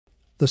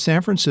The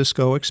San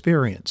Francisco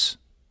Experience.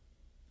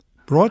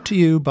 Brought to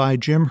you by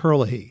Jim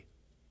Herlihy.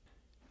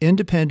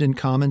 Independent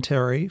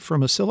commentary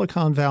from a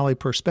Silicon Valley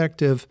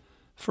perspective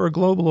for a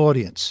global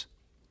audience.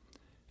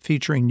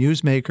 Featuring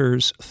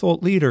newsmakers,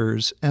 thought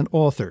leaders, and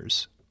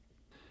authors.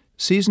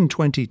 Season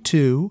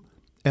 22,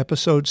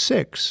 Episode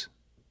 6.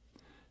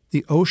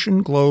 The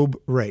Ocean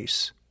Globe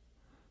Race.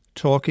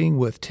 Talking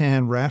with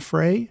Tan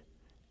Raffray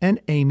and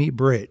Amy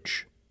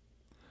Bridge.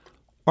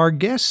 Our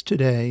guests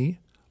today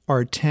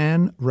are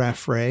Tan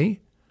Raffray,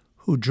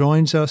 who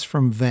joins us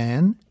from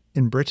Vannes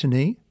in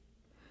Brittany,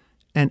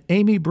 and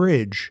Amy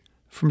Bridge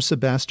from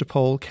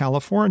Sebastopol,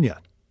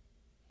 California.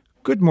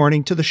 Good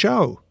morning to the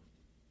show.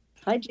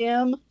 Hi,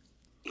 Jim.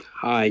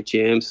 Hi,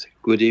 James.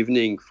 Good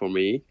evening for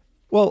me.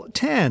 Well,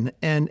 Tan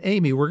and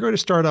Amy, we're going to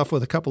start off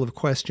with a couple of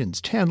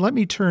questions. Tan, let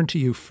me turn to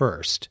you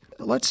first.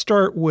 Let's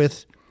start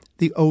with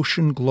the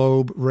Ocean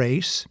Globe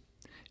Race.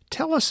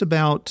 Tell us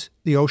about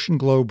the Ocean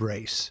Globe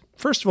Race.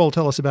 First of all,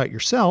 tell us about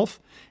yourself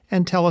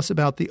and tell us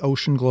about the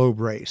Ocean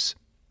Globe Race.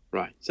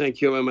 Right.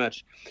 Thank you very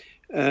much.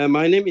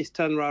 My name is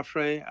Tan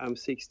Raffray. I'm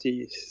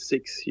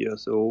 66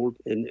 years old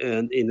and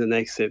in the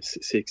next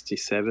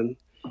 67.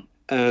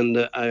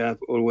 And I have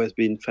always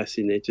been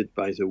fascinated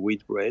by the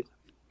wheat bread.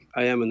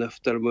 I am an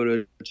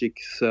ophthalmologic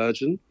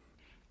surgeon,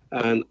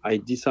 and I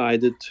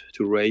decided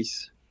to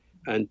race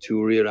and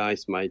to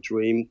realize my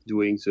dream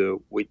doing the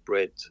wheat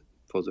bread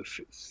for the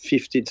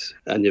 50th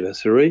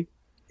anniversary.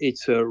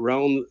 It's a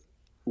round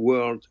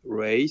world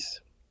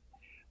race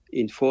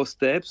in 4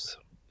 steps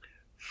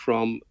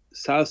from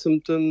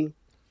Southampton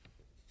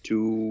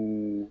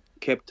to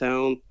Cape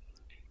Town,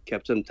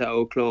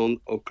 Auckland,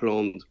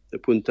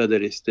 Punta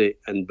del Este,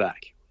 and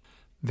back.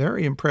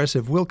 Very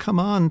impressive. We'll come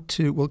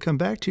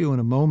back to you in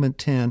a moment,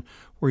 Tan,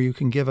 where you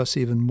can give us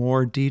even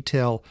more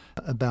detail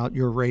about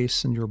your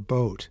race and your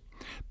boat.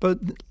 But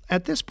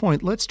at this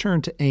point, let's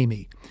turn to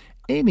Amy.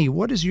 Amy,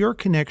 what is your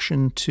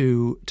connection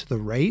to the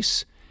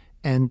race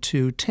and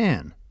to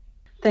Tan?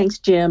 Thanks,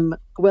 Jim.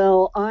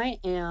 Well, I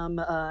am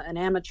an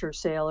amateur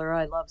sailor.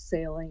 I love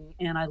sailing,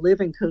 and I live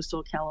in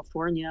coastal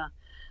California.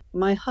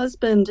 My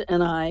husband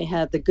and I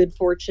had the good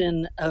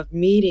fortune of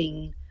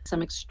meeting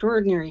some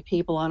extraordinary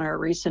people on our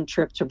recent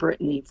trip to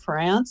Brittany,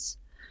 France,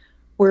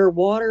 where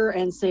water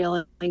and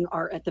sailing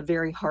are at the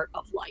very heart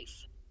of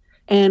life.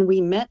 And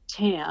we met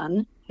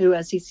Tan, who,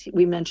 as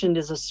we mentioned,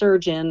 is a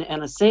surgeon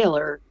and a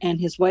sailor,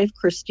 and his wife,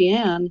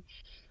 Christiane,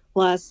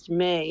 last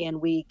May,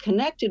 and we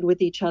connected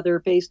with each other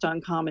based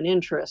on common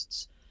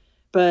interests.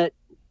 But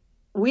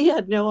we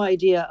had no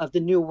idea of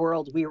the new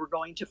world we were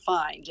going to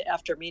find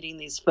after meeting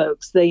these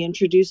folks. They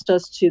introduced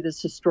us to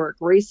this historic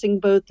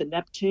racing boat, the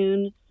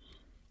Neptune,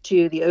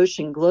 to the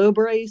Ocean Globe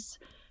Race,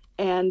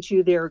 and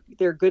to their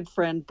good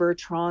friend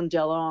Bertrand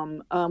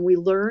Delhomme. We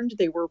learned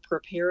they were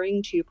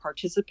preparing to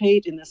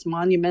participate in this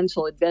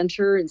monumental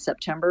adventure in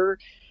September,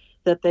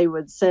 that they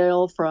would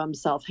sail from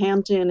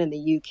Southampton in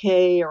the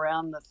UK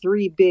around the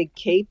 3 big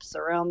capes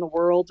around the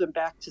world and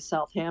back to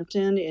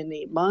Southampton in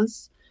 8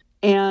 months.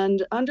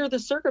 And under the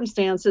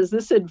circumstances,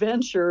 this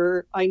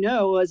adventure, I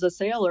know as a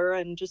sailor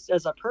and just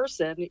as a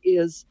person,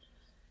 is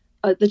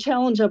the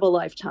challenge of a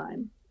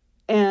lifetime.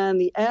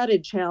 And the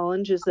added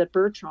challenge is that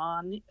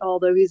Bertrand,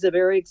 although he's a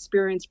very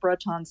experienced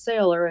Breton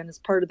sailor and is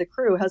part of the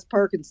crew, has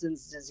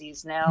Parkinson's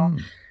disease now.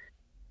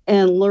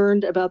 And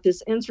learned about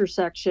this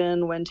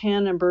intersection when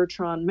Tan and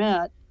Bertrand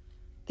met.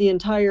 The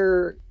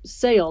entire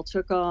effort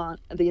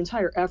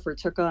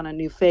took on a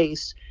new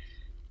face.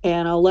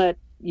 And I'll let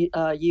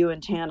you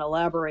and Tan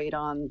elaborate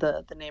on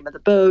the name of the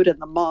boat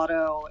and the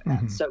motto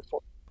and so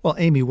forth. Well,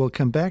 Amy, we'll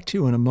come back to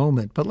you in a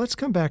moment, but let's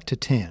come back to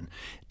Tan.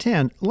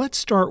 Tan, let's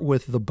start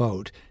with the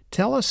boat.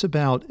 Tell us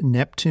about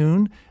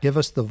Neptune. Give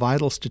us the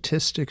vital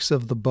statistics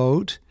of the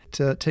boat.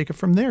 Take it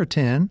from there,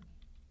 Tan.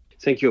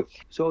 Thank you.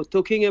 So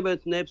talking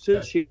about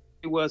Neptune, she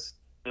was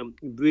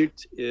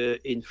built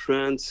in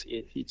France.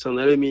 It's an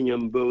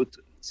aluminum boat,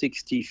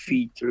 60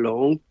 feet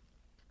long.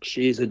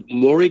 She is a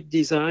Mauric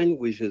design,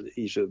 which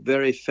is a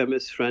very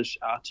famous French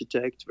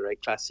architect, very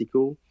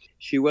classical.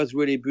 She was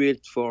really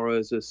built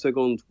for the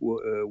second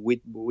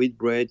wheat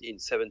bread in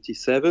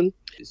 1977.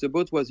 The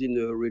boat was in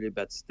a really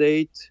bad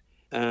state,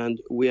 and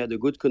we had a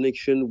good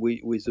connection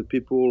with the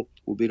people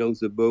who belonged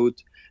to the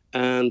boat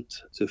and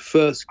the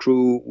first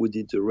crew who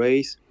did the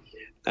race.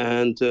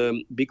 And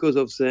because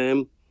of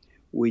them,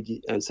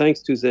 and thanks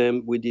to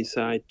them, we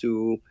decided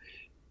to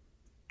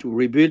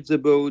rebuild the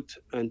boat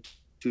and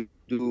to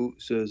do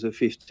the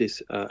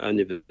 50th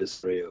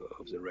anniversary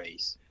of the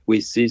race.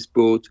 With this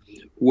boat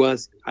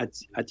was at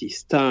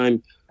its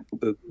time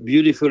a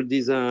beautiful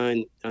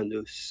design and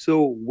a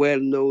so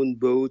well-known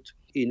boat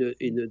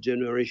in a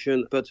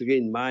generation, particularly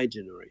in my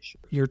generation.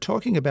 You're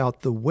talking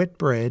about the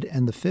Whitbread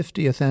and the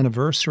 50th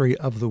anniversary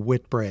of the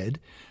Whitbread,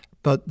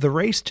 but the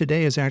race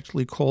today is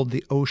actually called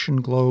the Ocean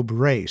Globe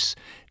Race.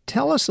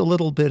 Tell us a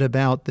little bit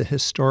about the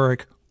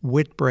historic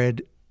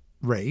Whitbread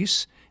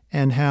race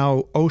and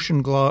how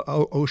Ocean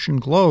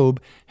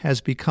Globe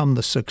has become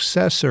the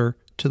successor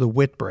to the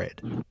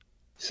Whitbread.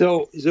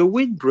 So the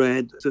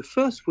Whitbread, the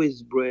first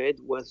Whitbread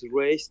was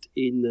raced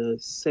in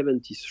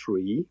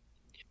 73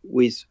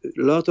 with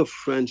a lot of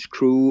French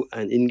crew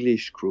and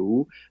English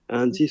crew.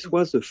 And this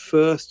was the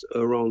first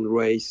around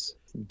race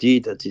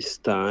did at this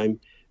time.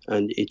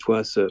 And it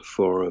was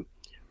for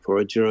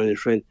a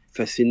generation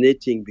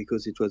fascinating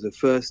because it was the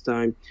first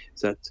time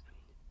that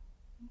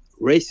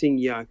racing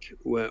yacht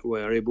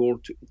were able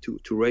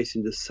to race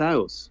in the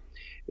South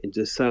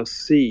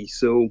Sea.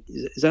 So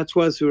that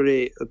was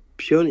really a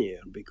pioneer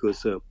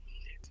because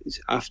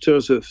after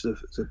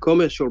the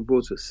commercial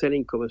boats, the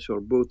selling commercial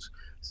boats,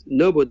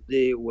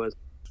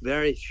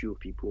 very few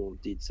people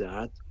did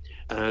that.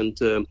 And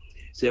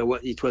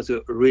it was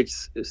a real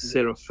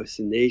sale of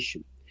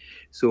fascination.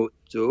 So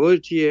the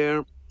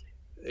OGR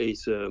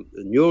is a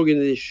new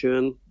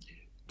organization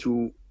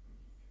to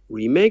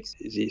remake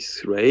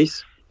this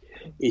race.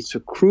 It's a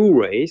crew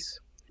race.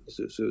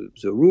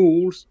 The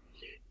rules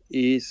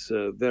is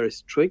very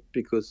strict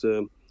because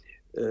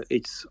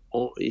it's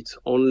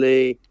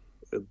only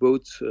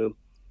boats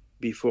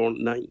before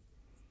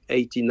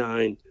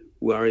 1989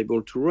 who are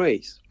able to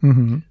race.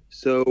 Mm-hmm.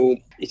 So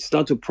it's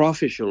not a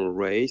professional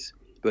race,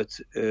 but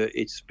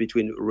it's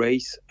between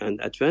race and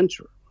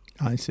adventure.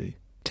 I see.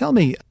 Tell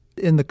me,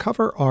 in the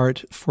cover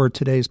art for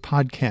today's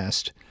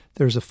podcast,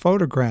 there's a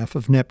photograph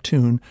of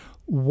Neptune.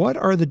 What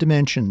are the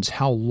dimensions?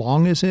 How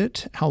long is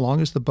it? How long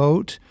is the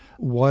boat?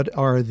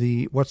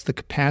 What's the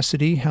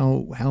capacity?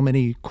 How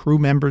many crew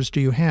members do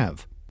you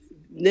have?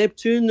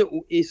 Neptune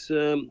is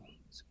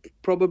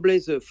probably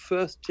the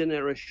first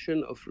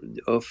generation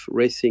of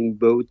racing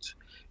boat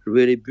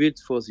really built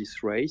for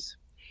this race.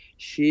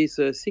 She's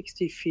a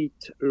 60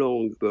 feet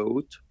long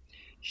boat.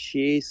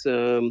 She's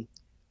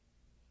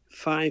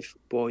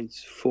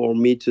 5.4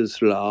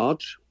 meters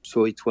large.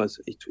 So it's one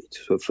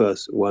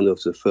of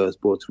the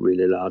first boats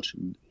really large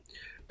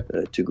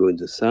to go in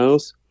the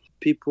south.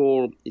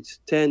 It's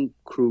 10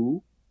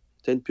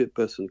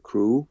 person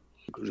crew.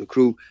 The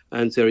crew,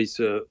 and there is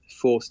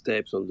 4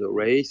 steps on the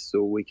race,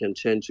 so we can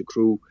change the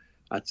crew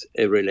at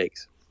every leg.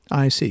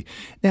 I see.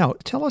 Now,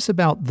 tell us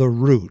about the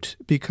route,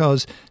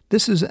 because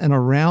this is an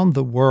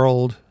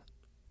around-the-world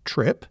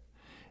trip,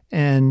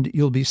 and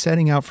you'll be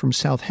setting out from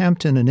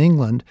Southampton in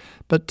England.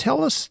 But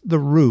tell us the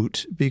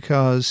route,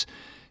 because,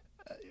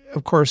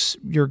 of course,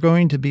 you're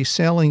going to be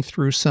sailing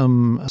through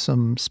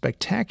some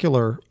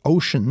spectacular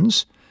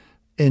oceans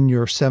in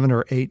your 7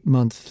 or 8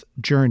 month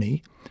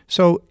journey.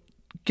 So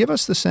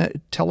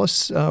tell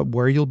us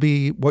where you'll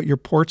be, what your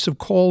ports of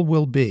call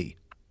will be.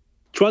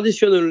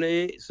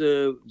 Traditionally,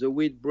 the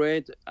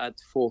Whitbread had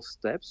 4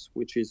 steps,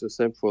 which is the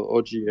same for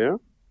OGR.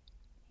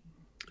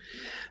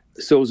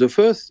 So the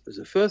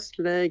first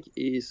leg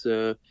is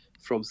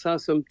from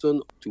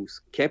Southampton to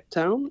Cape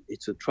Town.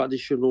 It's a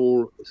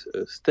traditional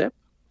step.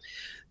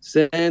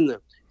 Then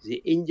the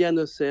Indian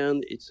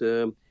Ocean, it's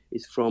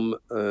from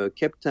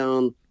Cape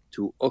Town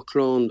to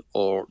Auckland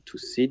or to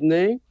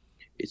Sydney.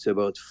 It's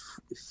about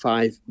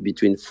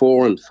between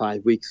 4 and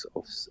 5 weeks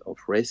of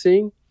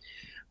racing.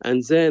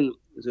 And then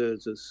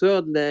the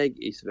third leg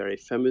is very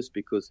famous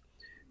because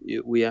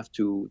we have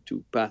to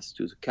pass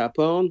to the Cape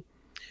Horn,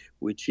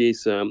 which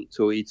is,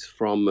 so it's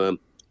from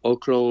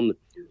Auckland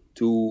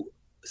to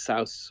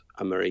South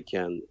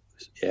American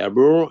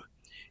Harbour.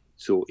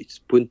 So it's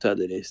Punta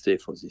del Este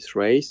for this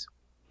race.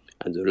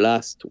 And the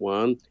last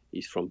one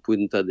is from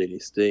Punta del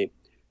Este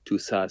to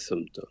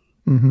Southampton.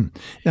 Mm-hmm.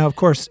 Now, of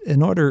course,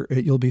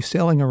 you'll be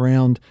sailing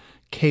around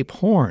Cape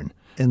Horn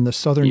in the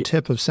southern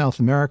tip of South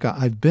America.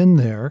 I've been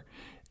there.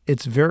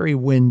 It's very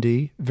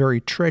windy,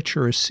 very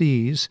treacherous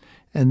seas.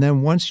 And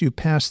then once you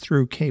pass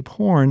through Cape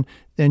Horn,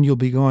 then you'll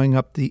be going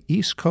up the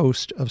east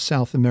coast of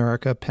South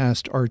America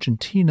past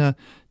Argentina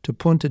to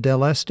Punta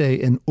del Este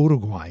in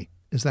Uruguay.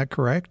 Is that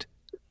correct?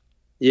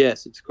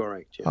 Yes, it's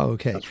correct. Yeah. Oh,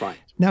 okay. That's right.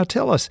 Now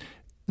tell us,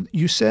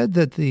 you said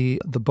that the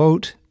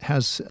boat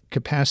has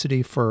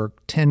capacity for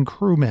 10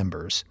 crew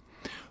members.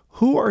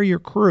 Who are your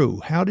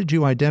crew? How did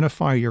you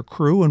identify your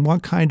crew, and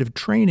what kind of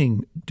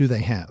training do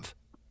they have?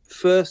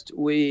 First,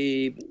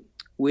 we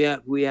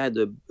had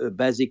a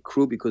basic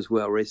crew because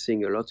we are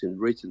racing a lot in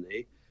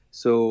Brittany.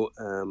 So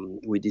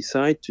we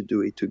decided to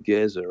do it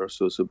together.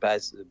 So the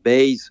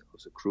base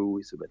of the crew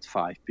is about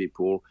 5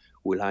 people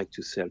who like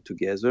to sail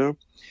together.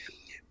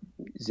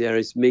 There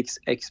is mixed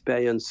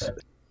experience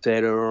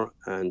sailor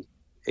and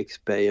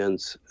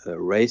experienced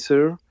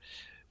racer,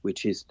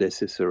 which is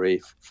necessary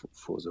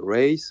for the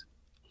race.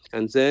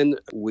 And then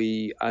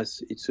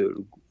as it's a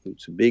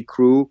big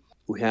crew,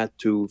 we had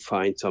to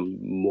find some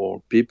more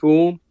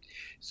people.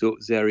 So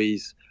there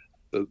is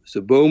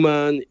the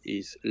bowman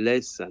is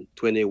less than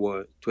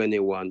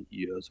 21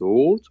 years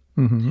old.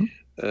 Mm-hmm.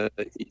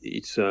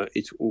 It's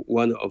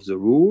one of the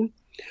rules.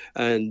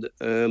 And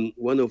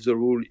one of the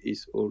rules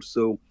is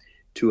also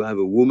to have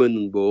a woman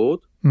on board.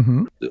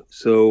 Mm-hmm.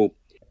 So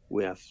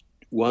we have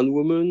 1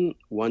 woman,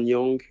 1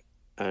 young,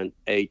 and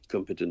 8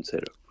 competent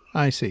sailors.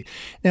 I see.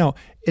 Now,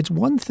 it's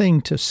one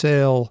thing to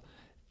sail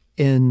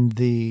in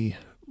the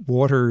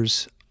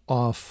waters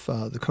off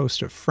the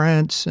coast of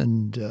France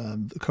and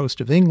the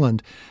coast of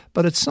England,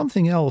 but it's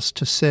something else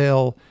to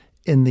sail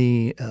in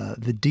the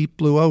deep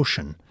blue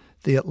ocean,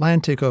 the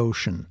Atlantic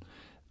Ocean,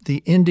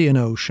 the Indian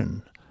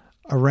Ocean,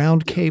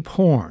 around Cape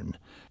Horn.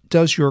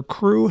 Does your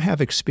crew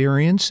have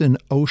experience in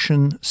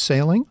ocean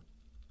sailing?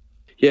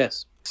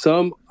 Yes,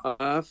 some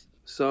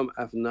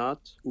have not.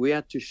 We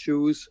had to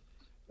choose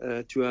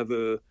to have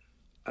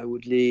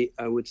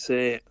I would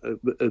say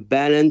a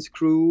balanced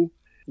crew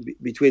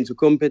between the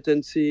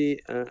competency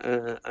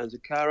and the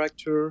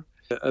character.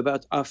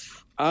 About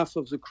half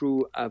of the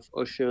crew have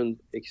ocean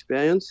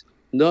experience,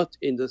 not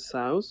in the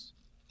south,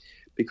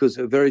 because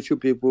very few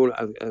people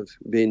have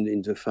been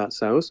in the far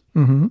south.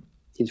 Mm-hmm.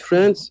 In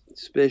France,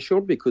 it's special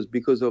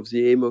because of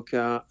the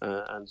EMOCA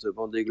and the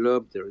Vendée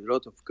Globe, there are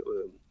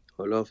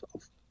a lot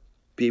of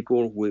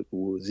people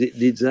who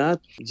did that.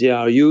 They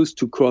are used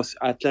to cross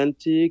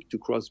Atlantic, to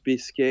cross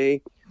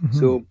Biscay. Mm-hmm.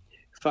 So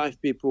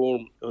 5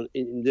 people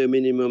in the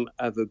minimum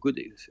have a good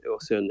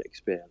ocean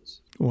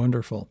experience.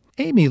 Wonderful.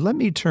 Amy, let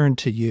me turn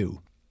to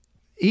you.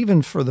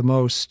 Even for the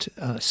most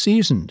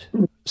seasoned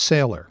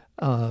sailor,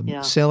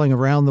 sailing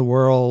around the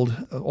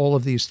world, all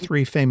of these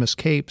 3 famous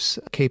capes,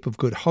 Cape of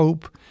Good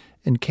Hope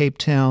in Cape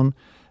Town,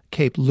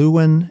 Cape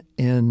Leeuwin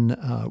in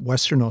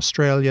Western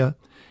Australia,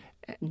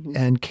 mm-hmm.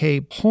 and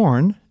Cape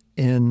Horn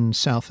in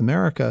South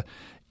America,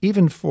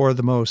 even for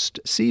the most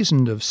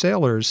seasoned of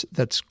sailors,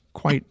 that's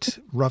quite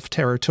rough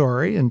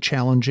territory and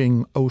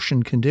challenging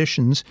ocean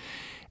conditions.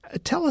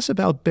 Tell us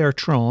about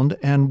Bertrand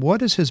and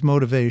what is his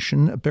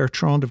motivation.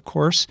 Bertrand, of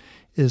course,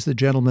 is the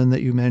gentleman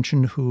that you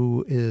mentioned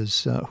who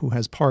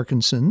has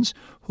Parkinson's,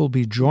 who'll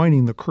be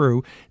joining the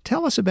crew.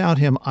 Tell us about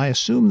him. I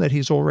assume that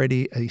he's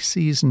already a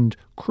seasoned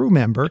crew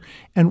member.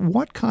 And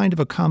what kind of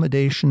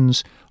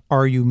accommodations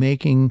are you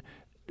making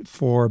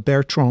for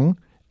Bertrand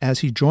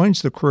as he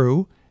joins the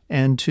crew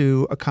and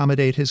to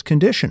accommodate his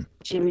condition?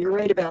 Jim, you're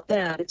right about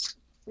that. It's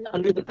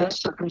under the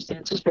best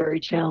circumstances, very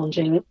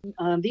challenging.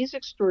 These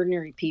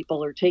extraordinary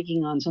people are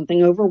taking on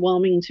something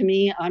overwhelming to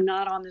me. I'm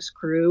not on this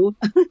crew.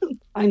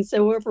 I'm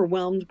so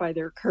overwhelmed by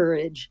their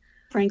courage,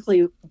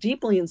 frankly,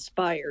 deeply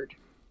inspired.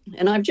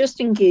 And I've just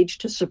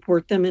engaged to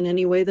support them in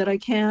any way that I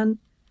can.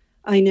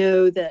 I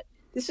know that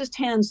this is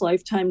Tan's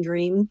lifetime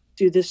dream,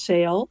 do this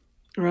sail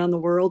around the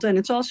world. And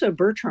it's also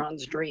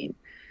Bertrand's dream.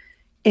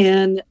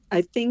 And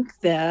I think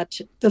that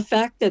the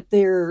fact that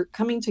they're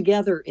coming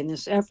together in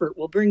this effort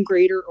will bring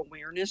greater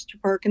awareness to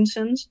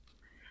Parkinson's.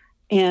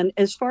 And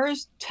as far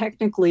as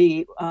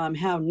technically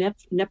how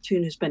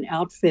Neptune has been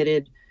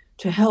outfitted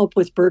to help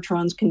with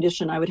Bertrand's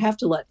condition, I would have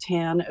to let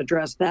Tan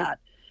address that.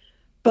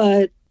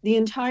 But the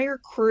entire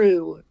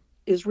crew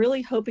is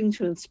really hoping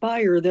to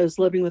inspire those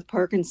living with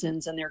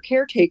Parkinson's and their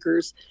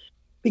caretakers,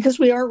 because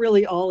we are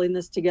really all in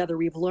this together.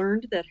 We've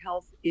learned that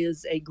health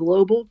is a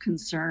global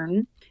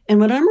concern. And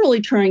what I'm really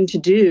trying to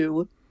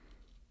do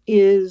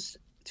is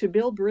to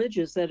build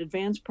bridges that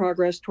advance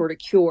progress toward a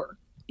cure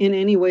in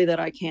any way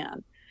that I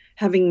can.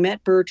 Having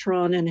met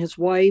Bertrand and his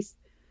wife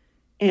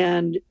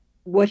and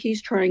what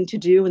he's trying to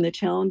do and the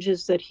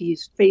challenges that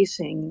he's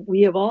facing,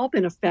 we have all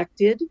been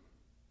affected.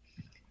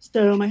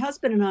 So my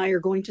husband and I are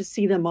going to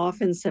see them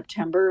off in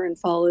September and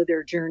follow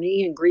their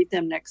journey and greet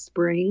them next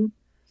spring.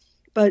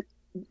 But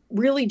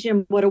really,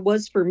 Jim, what it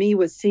was for me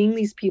was seeing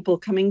these people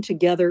coming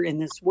together in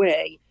this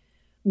way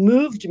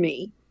moved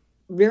me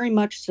very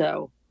much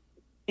so.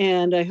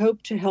 And I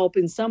hope to help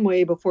in some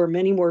way before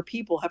many more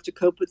people have to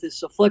cope with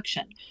this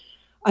affliction.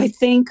 I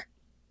think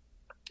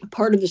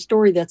part of the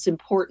story that's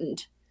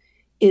important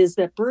is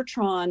that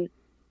Bertrand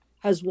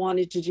has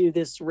wanted to do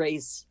this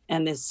race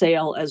and this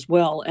sail as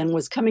well, and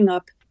was coming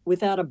up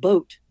without a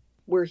boat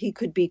where he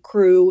could be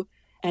crew.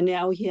 And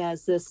now he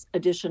has this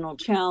additional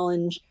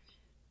challenge.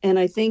 And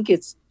I think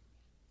it's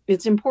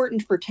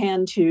important for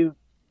Tan to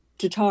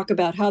talk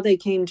about how they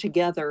came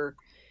together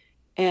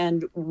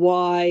and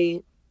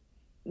why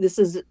this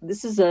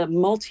is a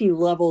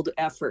multi-leveled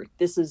effort.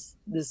 This is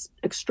this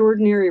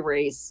extraordinary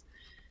race,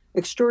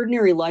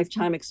 extraordinary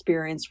lifetime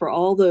experience for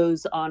all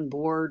those on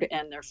board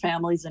and their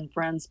families and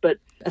friends, but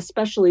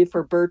especially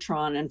for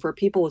Bertrand and for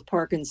people with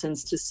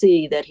Parkinson's to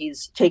see that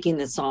he's taking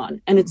this on.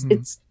 And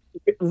it's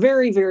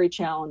very, very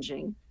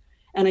challenging.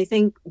 And I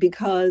think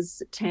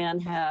because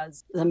Tan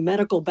has the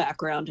medical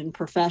background and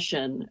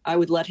profession, I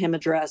would let him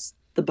address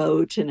the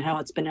boat and how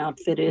it's been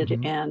outfitted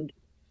and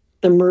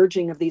the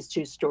merging of these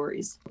two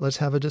stories. Let's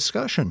have a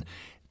discussion.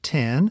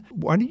 Tan,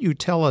 why don't you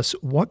tell us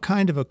what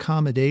kind of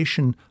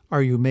accommodation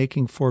are you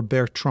making for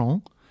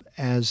Bertrand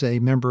as a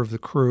member of the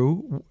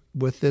crew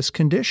with this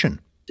condition?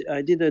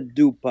 I didn't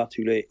do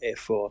particular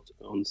effort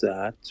on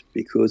that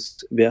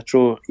because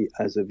Bertrand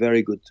has a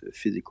very good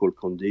physical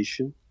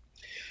condition.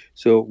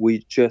 So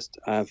we just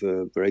have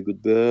a very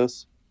good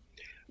berth,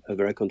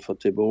 very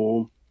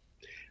comfortable,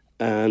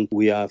 and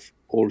we have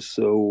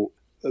also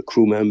a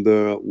crew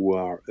member who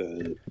are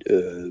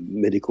a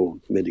medical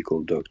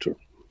doctor,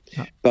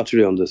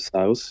 particularly on the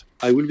south.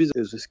 I will be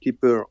the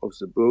skipper of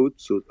the boat,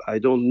 so I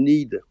don't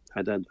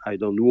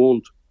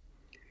want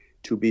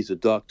to be the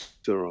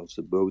doctor of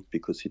the boat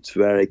because it's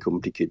very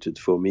complicated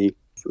for me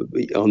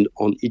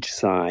on each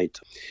side.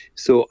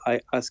 So I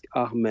asked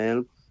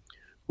Armel,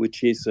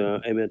 which is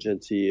an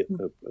emergency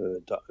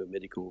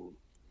medical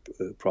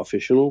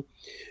professional,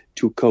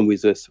 to come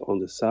with us on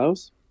the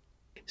south.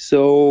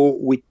 So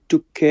we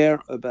took care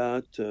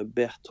about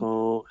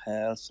Bertrand's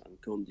health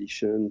and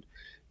condition,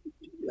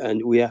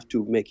 and we have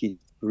to make it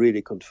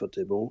really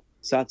comfortable.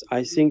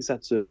 I think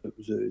that's the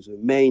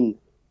main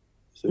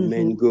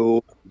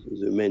goal,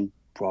 the main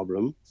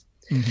problem.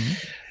 Mm-hmm.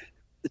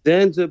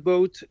 Then the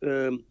boat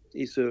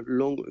is a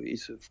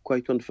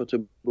quite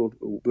comfortable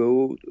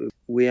boat.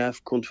 We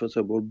have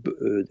comfortable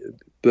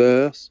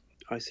berths.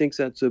 I think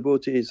that the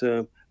boat is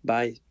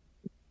by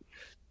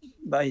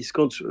his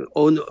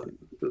own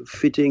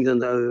fittings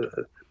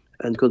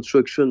and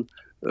construction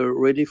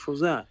ready for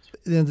that.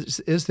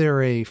 Is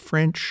there a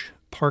French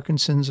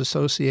Parkinson's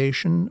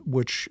Association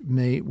which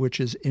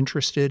is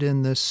interested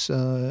in this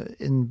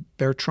in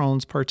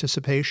Bertrand's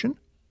participation?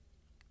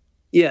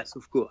 Yes,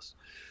 of course.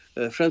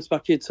 French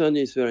Parkinson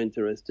is very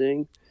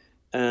interesting,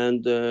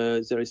 and there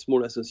is a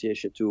small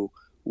association too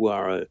who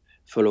are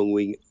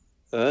following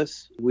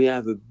us. We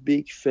have a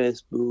big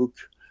Facebook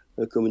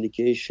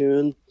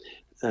communication,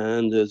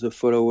 and the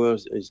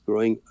followers is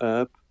growing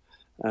up.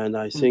 And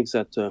I think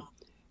that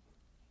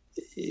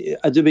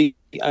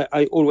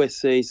I always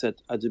say that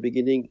at the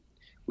beginning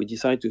we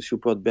decided to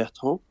support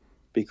Bertrand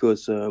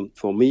because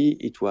for me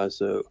it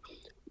was a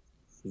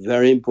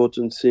very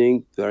important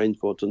thing, very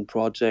important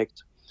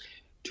project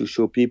to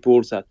show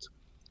people that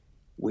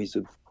with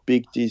a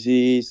big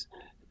disease,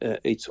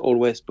 it's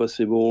always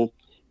possible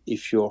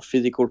if your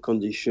physical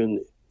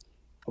condition,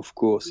 of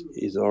course,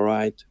 is all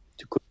right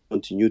to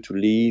continue to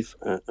live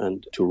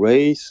and to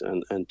race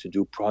and to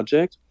do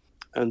projects.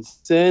 And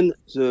then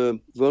the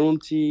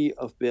volunteer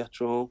of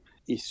Bertrand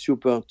is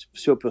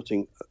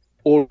supporting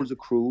all the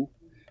crew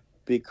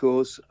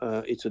because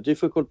it's a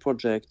difficult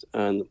project,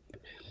 and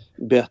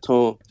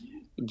Bertrand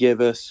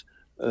gave us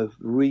a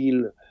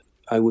real,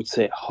 I would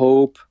say,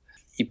 hope.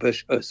 He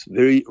pushed us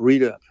really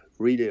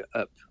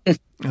up.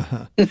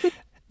 Uh-huh.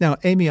 Now,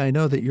 Amy, I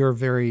know that you're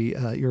very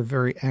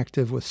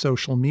active with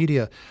social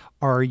media.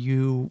 Are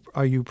you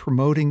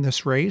promoting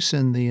this race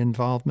and the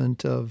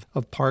involvement of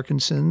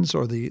Parkinson's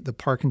or the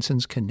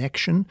Parkinson's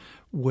connection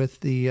with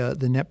the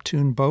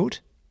Neptune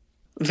boat?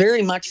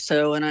 Very much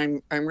so,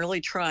 and I'm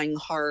really trying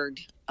hard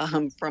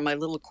from my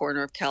little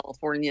corner of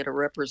California to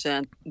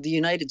represent the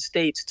United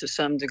States to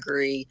some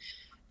degree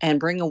and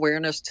bring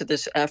awareness to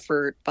this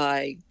effort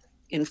by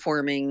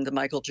informing the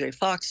Michael J.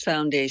 Fox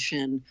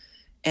Foundation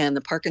and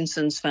the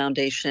Parkinson's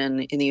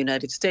Foundation in the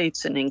United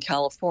States and in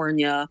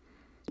California,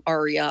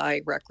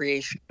 REI,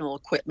 Recreational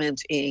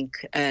Equipment, Inc.,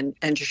 and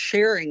just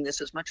sharing this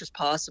as much as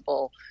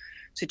possible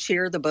to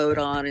cheer the boat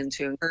on and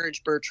to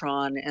encourage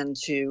Bertrand and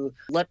to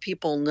let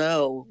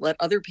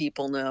other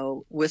people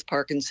know with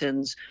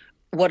Parkinson's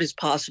what is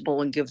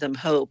possible and give them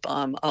hope.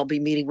 I'll be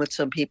meeting with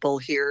some people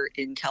here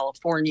in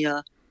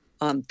California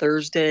on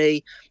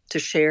Thursday to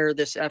share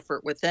this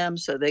effort with them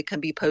so they can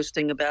be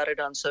posting about it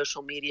on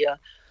social media.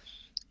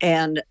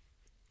 And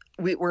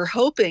we're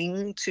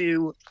hoping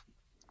to,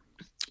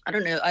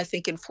 I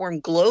think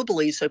inform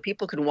globally so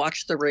people can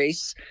watch the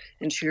race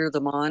and cheer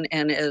them on.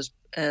 And as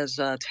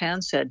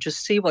Tan said,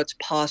 just see what's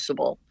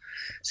possible.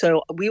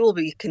 So we will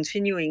be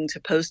continuing to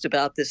post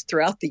about this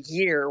throughout the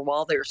year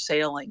while they're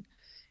sailing.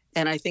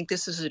 And I think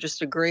this is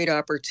just a great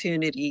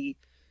opportunity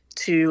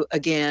to,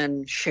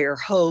 again, share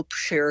hope,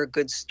 share a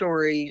good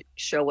story,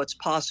 show what's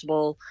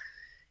possible.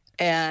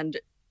 And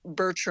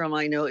Bertram,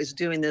 I know, is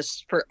doing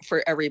this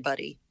for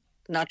everybody,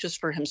 not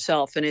just for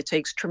himself. And it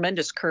takes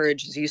tremendous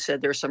courage. As you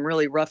said, there's some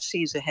really rough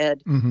seas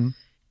ahead. Mm-hmm.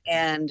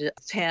 And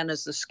Tan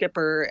as the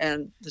skipper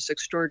and this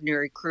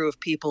extraordinary crew of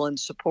people and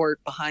support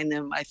behind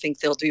them, I think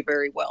they'll do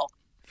very well.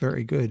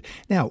 Very good.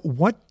 Now,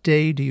 what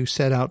day do you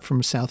set out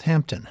from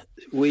Southampton?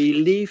 We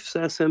leave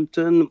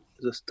Southampton.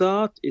 The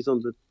start is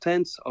on the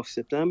 10th of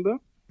September.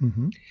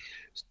 Mm-hmm.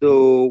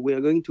 So we are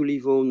going to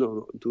leave home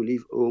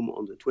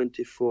on the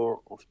 24th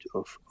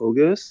of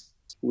August.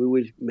 We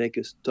will make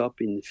a stop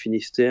in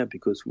Finisterre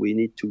because we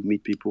need to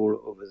meet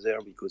people over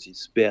there because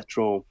it's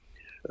Bertrand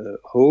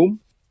home.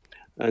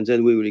 And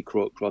then we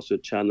will cross the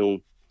channel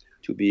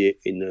to be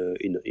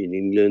in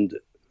England,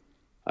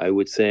 I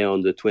would say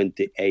on the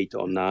 28th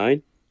or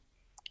 9th.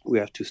 We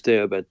have to stay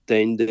about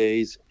 10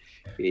 days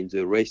in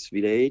the race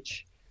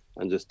village,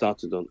 and the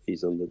start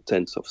is on the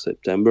 10th of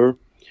September.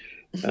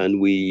 And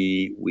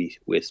we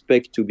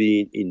expect to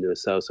be in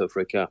South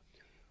Africa,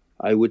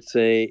 I would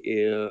say,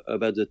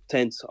 about the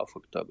 10th of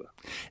October.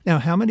 Now,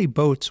 how many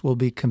boats will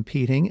be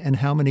competing and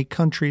how many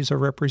countries are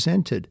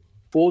represented?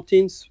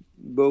 14th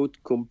boat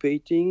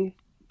competing,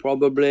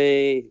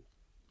 probably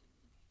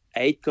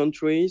 8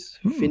 countries,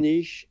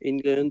 Finnish,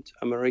 England,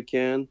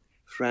 American,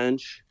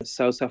 French,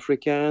 South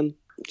African.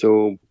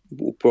 So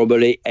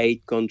probably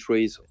 8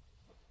 countries,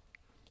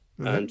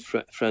 and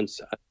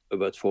France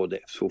about 4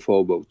 days, so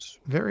 4 boats.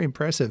 Very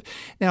impressive.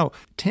 Now,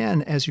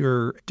 Tan, as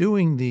you're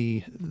doing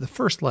the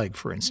first leg,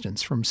 for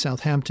instance, from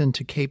Southampton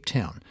to Cape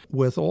Town,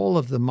 with all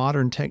of the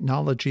modern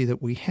technology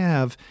that we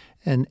have,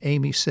 and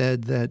Amy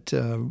said that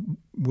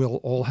we'll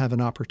all have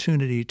an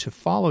opportunity to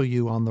follow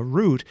you on the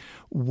route,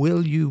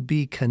 will you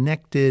be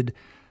connected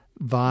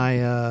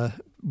in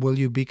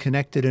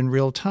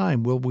real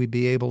time? Will we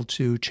be able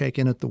to check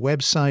in at the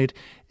website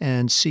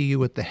and see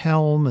you at the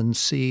helm and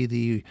see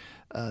the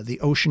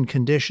ocean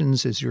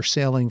conditions as you're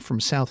sailing from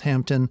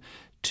Southampton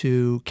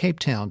to Cape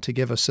Town to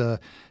give us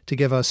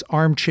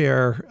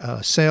armchair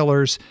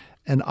sailors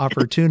an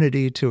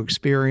opportunity to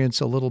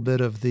experience a little bit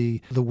of the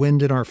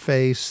wind in our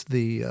face,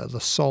 the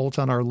salt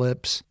on our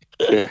lips?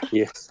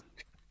 Yes.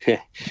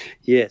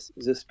 Yes,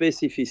 the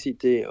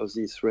specificity of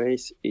this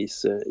race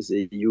is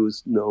they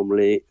use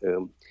normally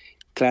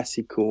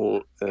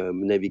classical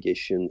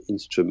navigation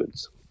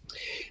instruments.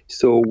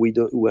 So we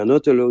are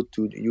not allowed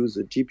to use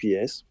the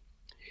GPS,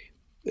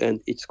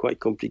 and it's quite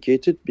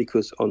complicated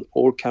because on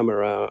all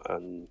camera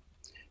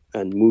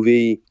and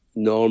movie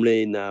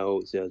normally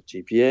now there's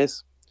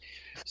GPS.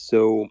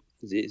 So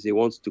they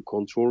want to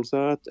control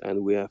that,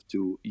 and we have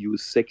to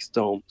use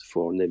sextant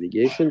for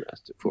navigation,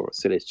 for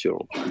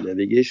celestial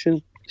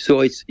navigation.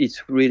 So it's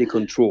really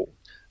controlled.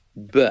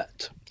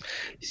 But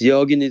the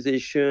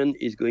organization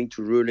is going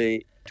to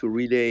relay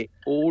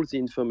all the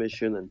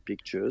information and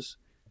pictures,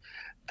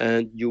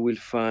 and you will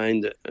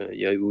find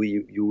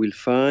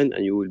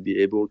you will be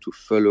able to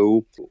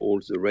follow all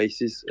the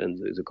races and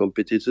the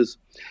competitors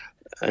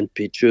and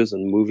pictures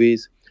and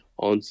movies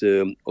on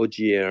the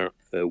OGR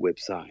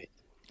website.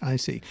 I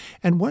see.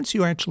 And once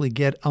you actually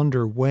get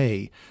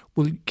underway,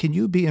 can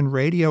you be in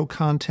radio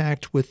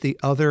contact with the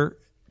other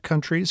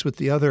countries, with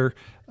the other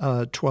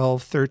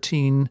 12,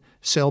 13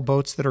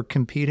 sailboats that are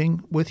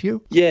competing with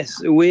you? Yes,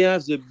 we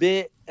have the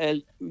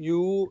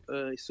BLU,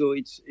 so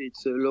it's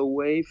a low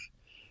wave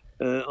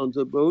on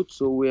the boat,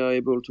 so we are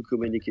able to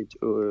communicate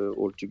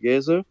all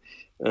together,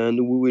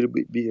 and we will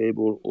be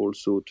able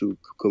also to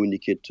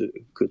communicate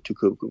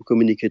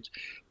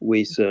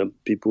with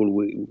people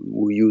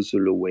who use the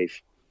low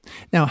wave.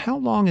 Now, how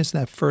long is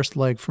that first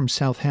leg from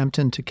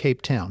Southampton to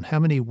Cape Town? How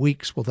many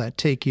weeks will that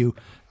take you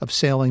of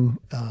sailing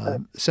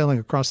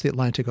across the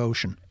Atlantic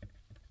Ocean?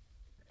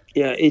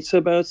 Yeah, it's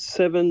about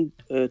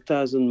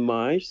 7,000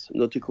 miles,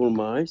 nautical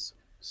miles.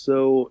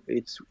 So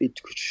it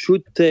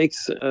should take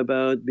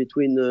about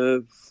between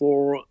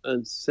 4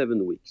 and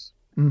 7 weeks.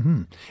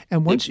 Mm-hmm.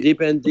 And once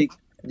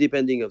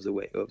depending of the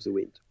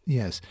wind.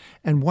 Yes.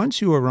 And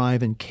once you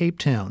arrive in Cape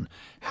Town,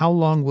 how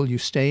long will you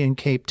stay in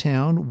Cape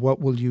Town? What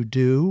will you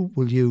do?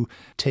 Will you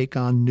take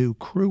on new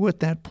crew at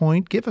that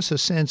point? Give us a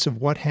sense of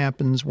what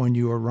happens when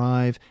you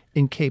arrive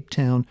in Cape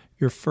Town,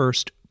 your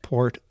first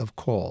port of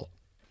call.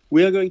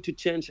 We are going to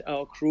change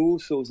our crew,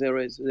 so there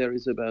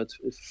is about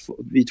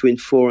between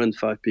 4 and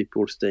 5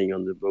 people staying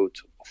on the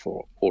boat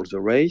for all the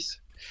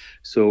race.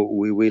 So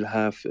we will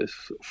have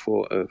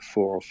 4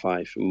 or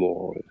 5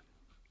 more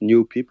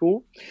new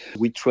people.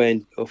 We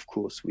train, of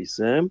course, with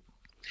them.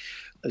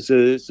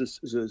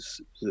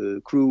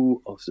 The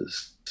crew of the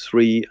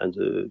 3 and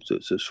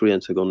the 3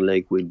 and second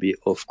leg will be,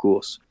 of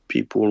course,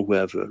 people who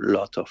have a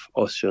lot of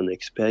ocean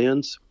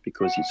experience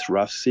because it's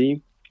rough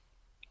sea.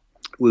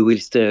 We will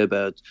stay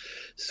about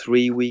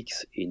 3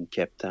 weeks in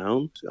Cape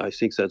Town. I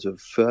think that the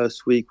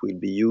first week will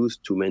be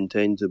used to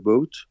maintain the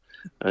boat,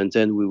 and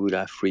then we will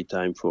have free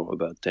time for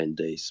about 10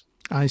 days.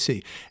 I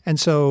see. And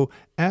so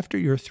after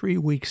your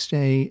 3-week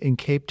stay in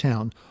Cape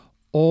Town,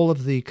 all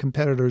of the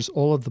competitors,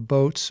 all of the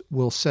boats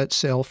will set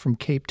sail from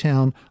Cape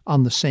Town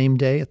on the same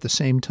day at the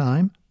same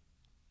time?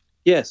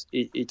 Yes,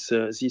 it's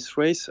this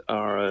race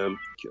are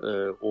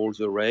all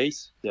the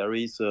race. There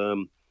is a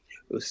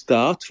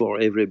start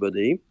for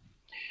everybody.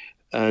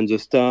 And the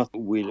start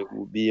will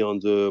be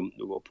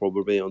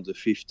probably on the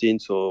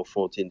 15th or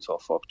 14th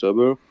of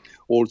October,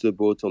 all the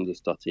boats on the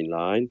starting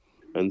line,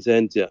 and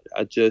then the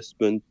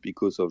adjustment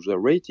because of the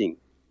rating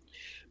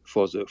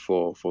for the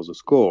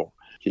score.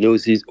 You know,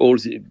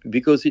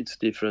 because it's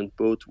different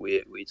boat,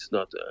 it's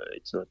not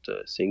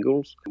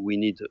singles. We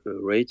need a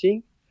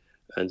rating,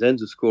 and then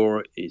the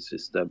score is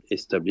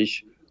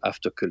established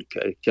after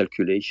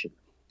calculation.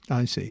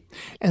 I see.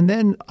 And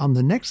then on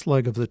the next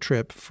leg of the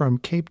trip from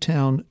Cape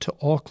Town to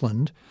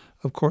Auckland,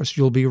 of course,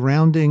 you'll be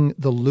rounding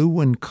the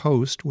Leeuwin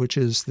coast, which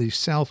is the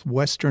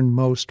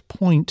southwesternmost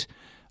point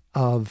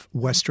of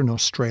Western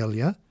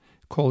Australia,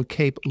 called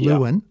Cape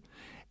Leeuwin.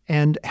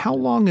 And how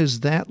long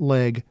is that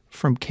leg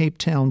from Cape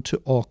Town to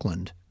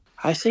Auckland?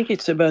 I think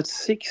it's about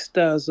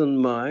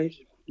 6,000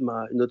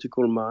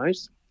 nautical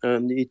miles.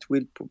 And it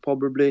will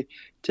probably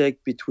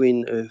take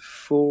between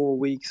 4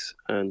 weeks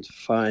and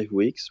 5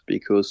 weeks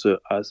because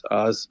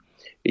as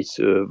it's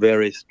a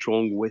very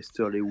strong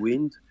westerly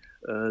wind,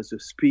 the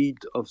speed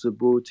of the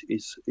boat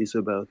is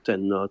about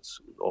 10 knots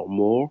or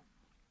more,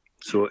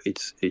 so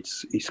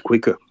it's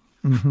quicker.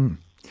 Mm-hmm.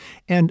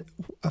 And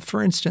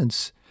for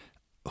instance,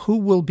 who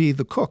will be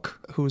the cook?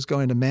 Who's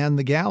going to man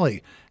the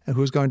galley, and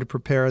who's going to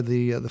prepare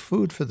the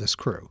food for this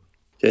crew?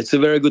 It's a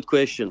very good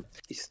question.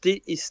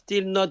 It's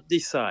still not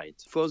decided.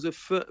 For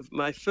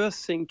my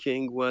first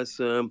thinking was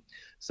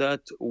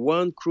that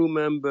one crew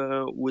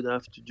member would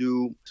have to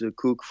do the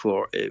cook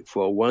for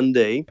 1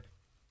 day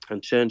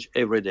and change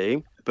every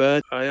day.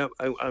 But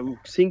I'm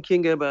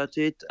thinking about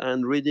it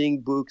and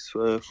reading books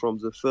from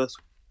the first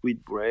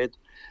wheat bread,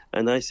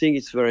 and I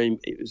think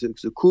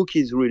the cook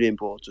is really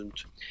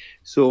important.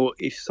 So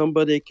if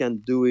somebody can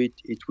do it,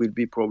 it will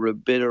be probably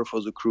better for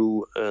the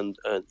crew and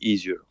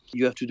easier.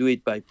 You have to do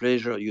it by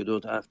pleasure. You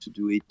don't have to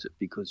do it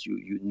because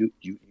you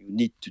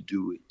need to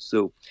do it.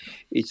 So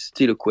it's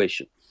still a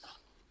question.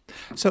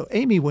 So,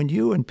 Amy, when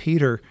you and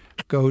Peter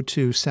go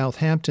to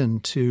Southampton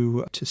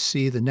to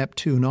see the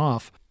Neptune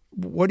off,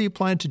 what do you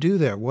plan to do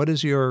there? What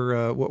is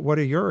your what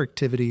are your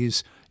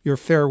activities, your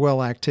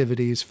farewell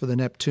activities for the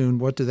Neptune?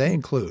 What do they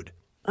include?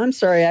 I'm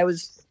sorry, I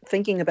was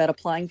thinking about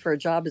applying for a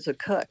job as a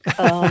cook.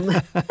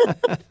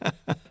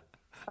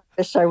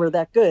 Wish I were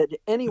that good.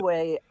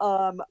 Anyway,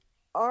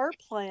 our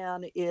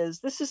plan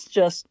is, this is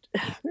just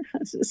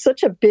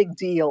such a big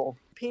deal.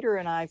 Peter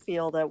and I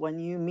feel that when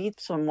you meet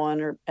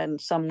someone and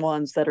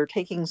someones that are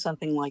taking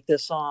something like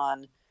this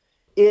on,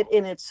 it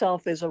in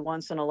itself is a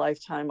once in a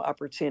lifetime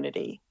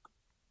opportunity.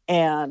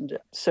 And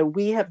so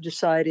we have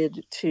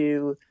decided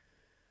to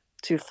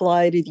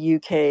fly to the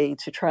UK,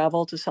 to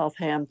travel to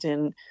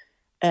Southampton,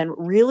 and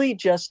really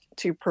just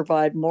to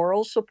provide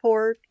moral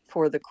support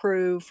for the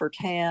crew, for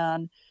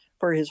Tan,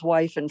 for his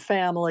wife and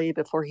family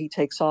before he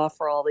takes off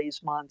for all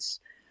these months.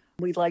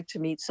 We'd like to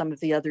meet some of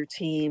the other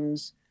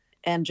teams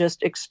and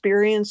just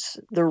experience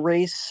the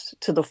race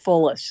to the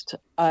fullest.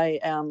 I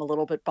am a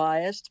little bit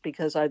biased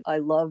because I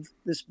love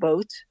this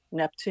boat,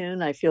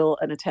 Neptune. I feel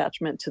an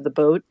attachment to the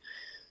boat.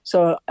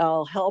 So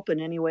I'll help in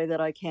any way that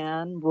I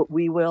can.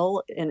 We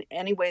will in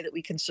any way that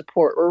we can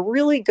support. We're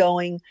really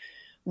going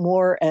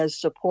more as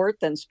support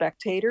than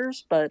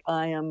spectators, but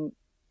I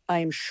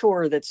am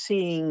sure that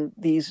seeing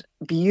these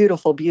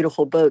beautiful,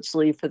 beautiful boats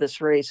leave for this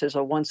race is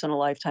a once in a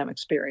lifetime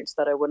experience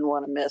that I wouldn't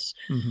want to miss.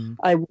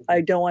 Mm-hmm.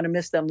 I don't want to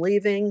miss them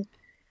leaving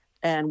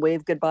and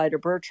wave goodbye to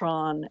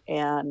Bertrand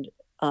and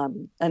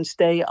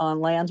stay on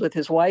land with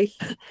his wife.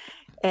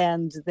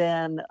 And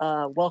then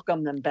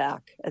welcome them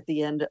back at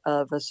the end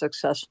of a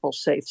successful,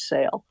 safe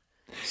sail.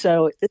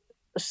 So it's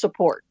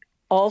support,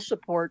 all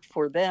support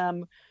for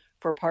them,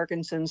 for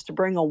Parkinson's, to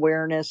bring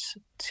awareness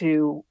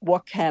to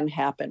what can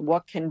happen,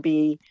 what can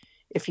be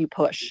if you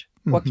push,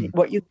 mm-hmm.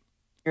 what you in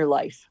your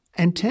life.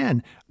 And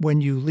Tan,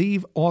 when you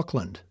leave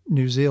Auckland,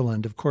 New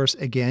Zealand, of course,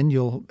 again,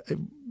 you'll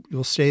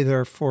stay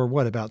there for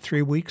what, about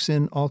 3 weeks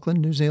in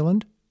Auckland, New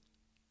Zealand?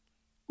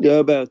 Yeah,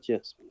 about,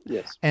 yes.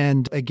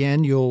 And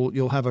again,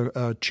 you'll have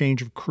a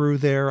change of crew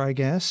there, I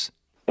guess?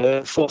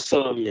 For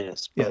some,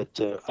 yes. Yeah.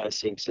 But I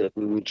think that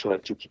we will try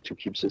to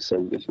keep the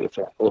same,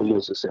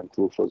 almost the same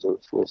crew for the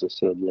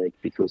third leg,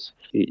 because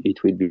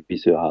it will be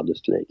the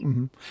hardest leg.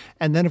 Mm-hmm.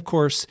 And then, of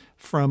course,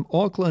 from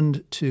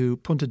Auckland to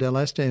Punta del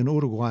Este in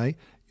Uruguay,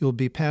 you'll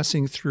be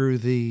passing through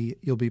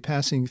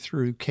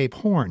Cape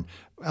Horn,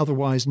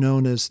 otherwise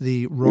known as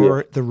the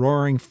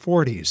Roaring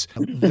Forties.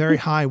 Very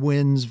high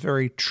winds,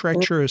 very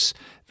treacherous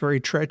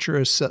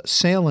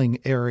sailing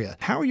area.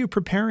 How are you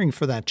preparing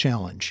for that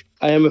challenge?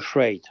 I am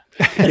afraid.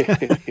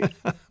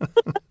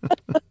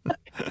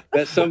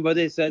 But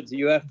somebody said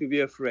you have to be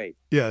afraid.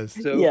 Yes.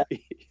 So yeah.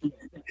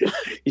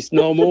 It's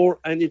normal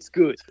and it's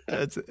good.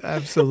 That's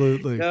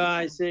absolutely. No,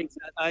 I think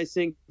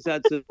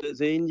that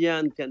the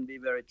Indian can be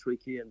very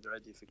tricky and very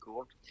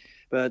difficult,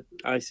 but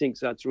I think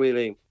that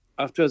really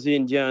after the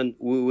Indian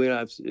we will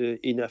have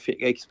enough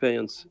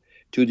experience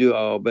to do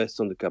our best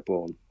on the Cape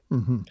Horn.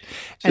 Mm-hmm.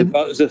 And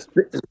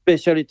the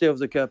specialty of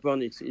the Cape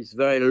Horn is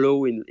very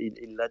low in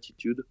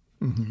latitude,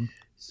 mm-hmm.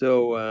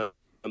 So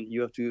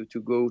you have to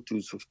go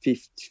to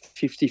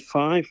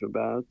 55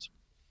 about.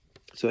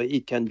 So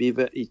it can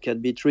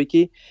be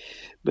tricky,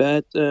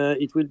 but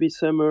it will be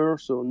summer.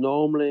 So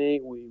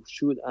normally we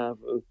should have,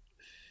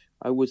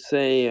 I would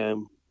say,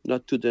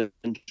 not too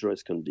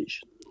dangerous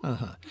condition.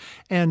 Uh-huh.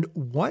 And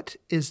what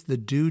is the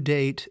due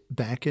date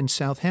back in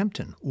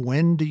Southampton?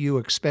 When do you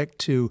expect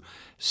to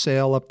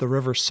sail up the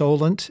River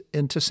Solent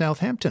into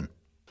Southampton?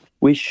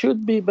 We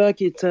should be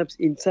back in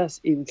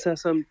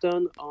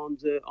Southampton on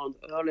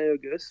early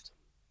August.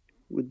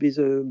 Would be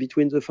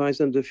between the 5th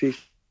and the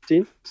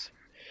 15th.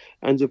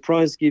 And the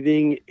prize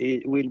giving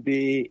it will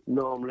be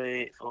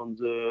normally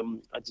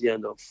at the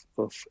end of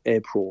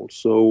April.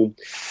 So,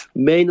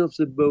 main of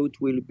the boat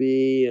will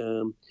be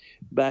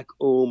back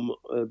home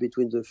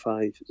between the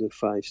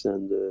 5th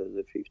and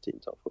the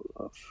 15th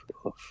of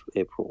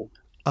April.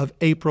 Of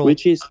April,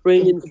 which is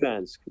spring in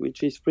France.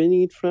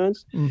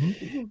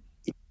 Mm-hmm.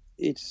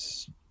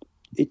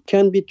 It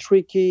can be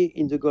tricky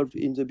in the Gulf,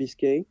 in the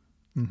Biscay.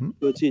 Mm-hmm.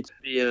 But it's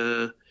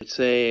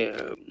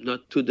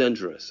not too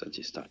dangerous at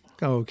this time.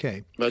 Oh,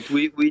 okay. But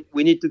we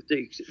need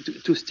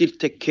to still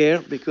take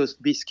care, because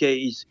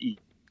Biscay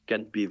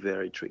can be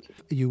very tricky.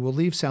 You will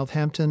leave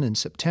Southampton in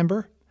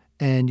September,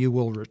 and you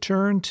will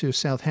return to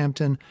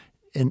Southampton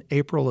in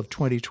April of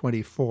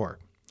 2024.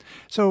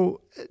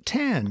 So,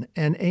 Tan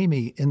and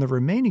Amy, in the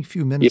remaining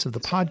few minutes of the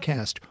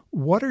podcast,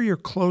 what are your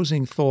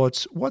closing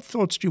thoughts? What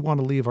thoughts do you want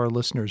to leave our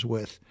listeners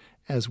with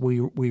as we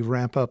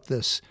wrap up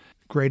this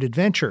great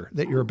adventure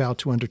that you're about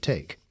to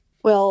undertake?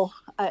 Well,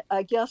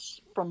 I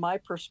guess from my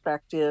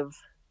perspective,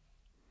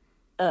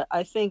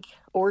 I think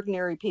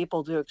ordinary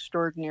people do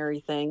extraordinary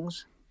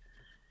things.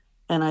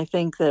 And I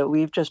think that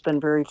we've just been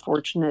very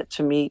fortunate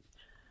to meet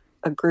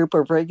a group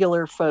of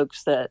regular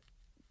folks that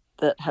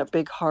have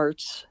big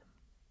hearts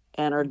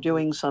and are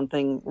doing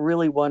something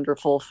really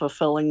wonderful,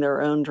 fulfilling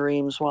their own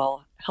dreams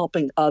while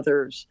helping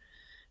others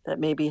that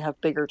maybe have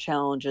bigger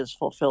challenges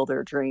fulfill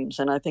their dreams.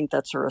 And I think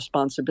that's a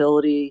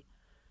responsibility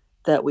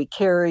that we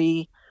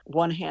carry,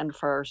 one hand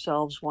for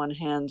ourselves, one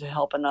hand to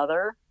help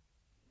another,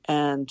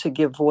 and to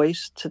give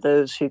voice to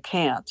those who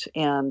can't.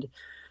 And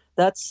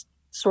that's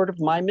sort of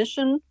my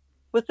mission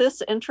with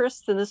this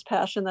interest and this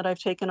passion that I've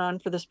taken on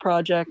for this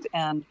project.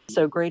 And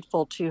so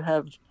grateful to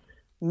have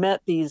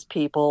met these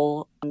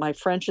people. My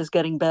French is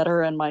getting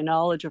better and my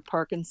knowledge of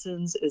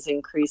Parkinson's is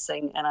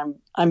increasing. And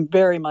I'm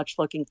very much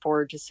looking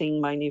forward to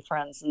seeing my new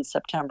friends in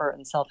September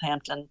in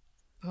Southampton.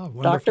 Oh,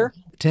 wonderful. Doctor?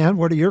 Tan,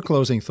 what are your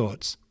closing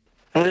thoughts?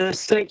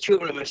 Thank you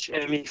very much,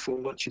 Amy, for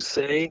what you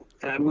say.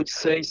 I would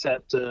say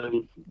that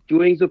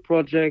during the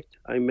project,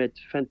 I met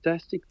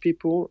fantastic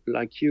people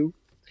like you.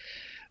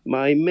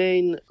 My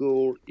main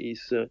goal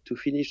is to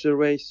finish the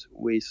race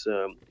with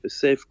a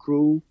safe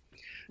crew,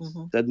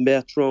 that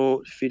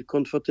Bertrand feel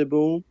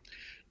comfortable.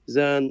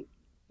 Then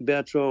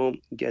Bertrand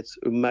gets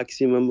a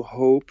maximum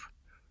hope.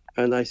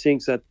 And I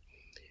think that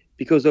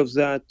because of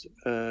that,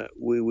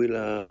 we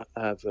will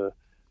have a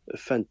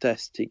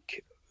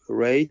fantastic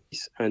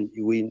race, and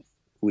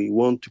we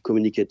want to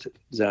communicate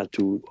that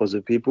to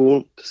other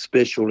people,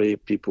 especially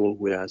people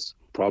who have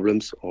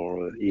problems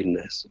or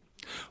illness.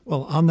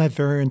 Well, on that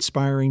very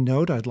inspiring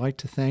note, I'd like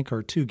to thank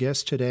our two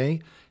guests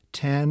today,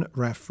 Tan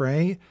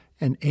Raffray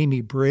and Amy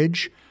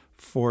Bridge,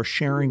 for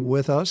sharing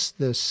with us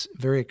this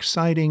very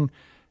exciting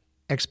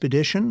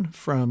expedition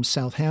from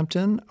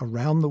Southampton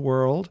around the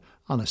world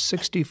on a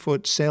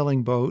 60-foot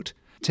sailing boat,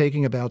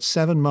 taking about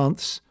 7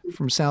 months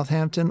from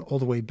Southampton all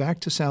the way back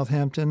to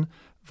Southampton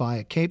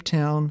via Cape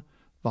Town,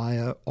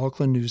 via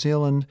Auckland, New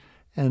Zealand,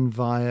 and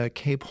via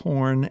Cape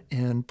Horn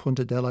and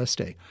Punta del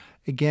Este.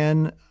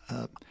 Again,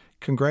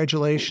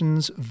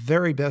 congratulations.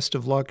 Very best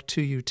of luck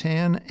to you,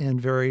 Tan,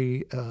 and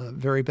very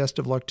best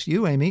of luck to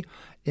you, Amy,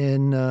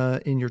 in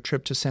your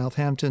trip to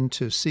Southampton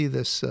to see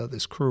this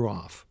crew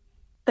off.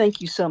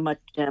 Thank you so much,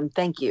 Jim.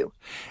 Thank you.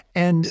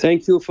 And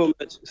thank you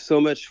so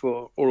much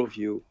for all of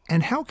you.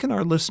 And how can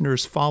our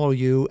listeners follow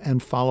you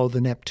and follow the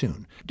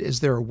Neptune? Is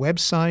there a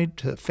website,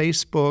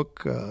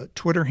 Facebook,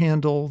 Twitter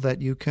handle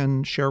that you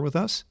can share with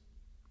us?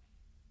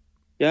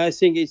 Yeah, I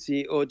think it's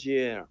the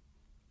OGR.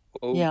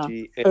 Yeah,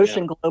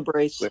 Ocean Globe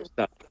Race.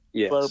 Website.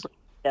 Yes. Globe.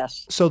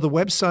 Yes. So the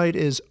website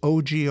is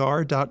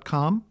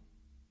ogr.com?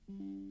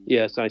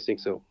 Yes, I think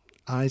so.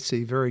 I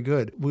see. Very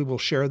good. We will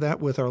share that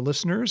with our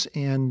listeners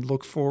and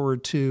look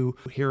forward to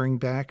hearing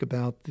back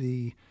about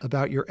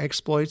your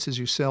exploits as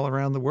you sail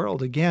around the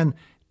world. Again,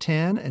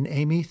 Tan and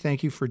Amy,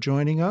 thank you for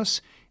joining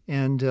us.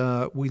 And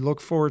we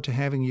look forward to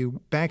having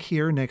you back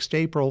here next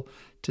April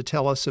to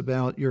tell us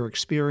about your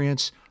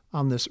experience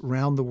on this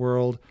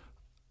round-the-world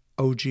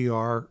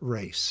OGR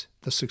race,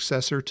 the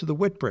successor to the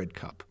Whitbread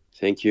Cup.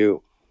 Thank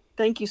you.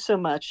 Thank you so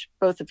much,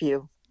 both of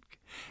you.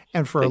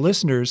 And for our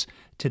listeners,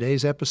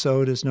 today's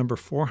episode is number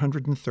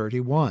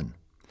 431.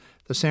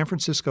 The San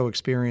Francisco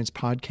Experience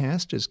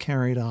podcast is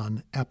carried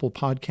on Apple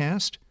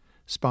Podcast,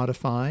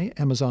 Spotify,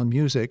 Amazon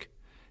Music,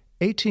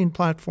 18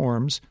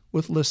 platforms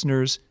with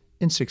listeners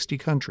in 60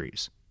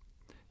 countries.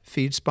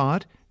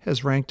 FeedSpot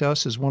has ranked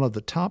us as one of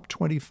the top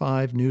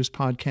 25 news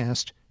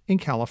podcasts in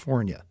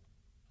California.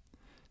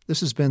 This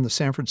has been the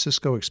San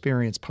Francisco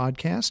Experience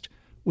podcast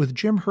with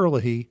Jim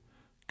Herlihy,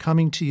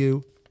 coming to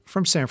you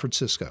from San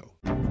Francisco.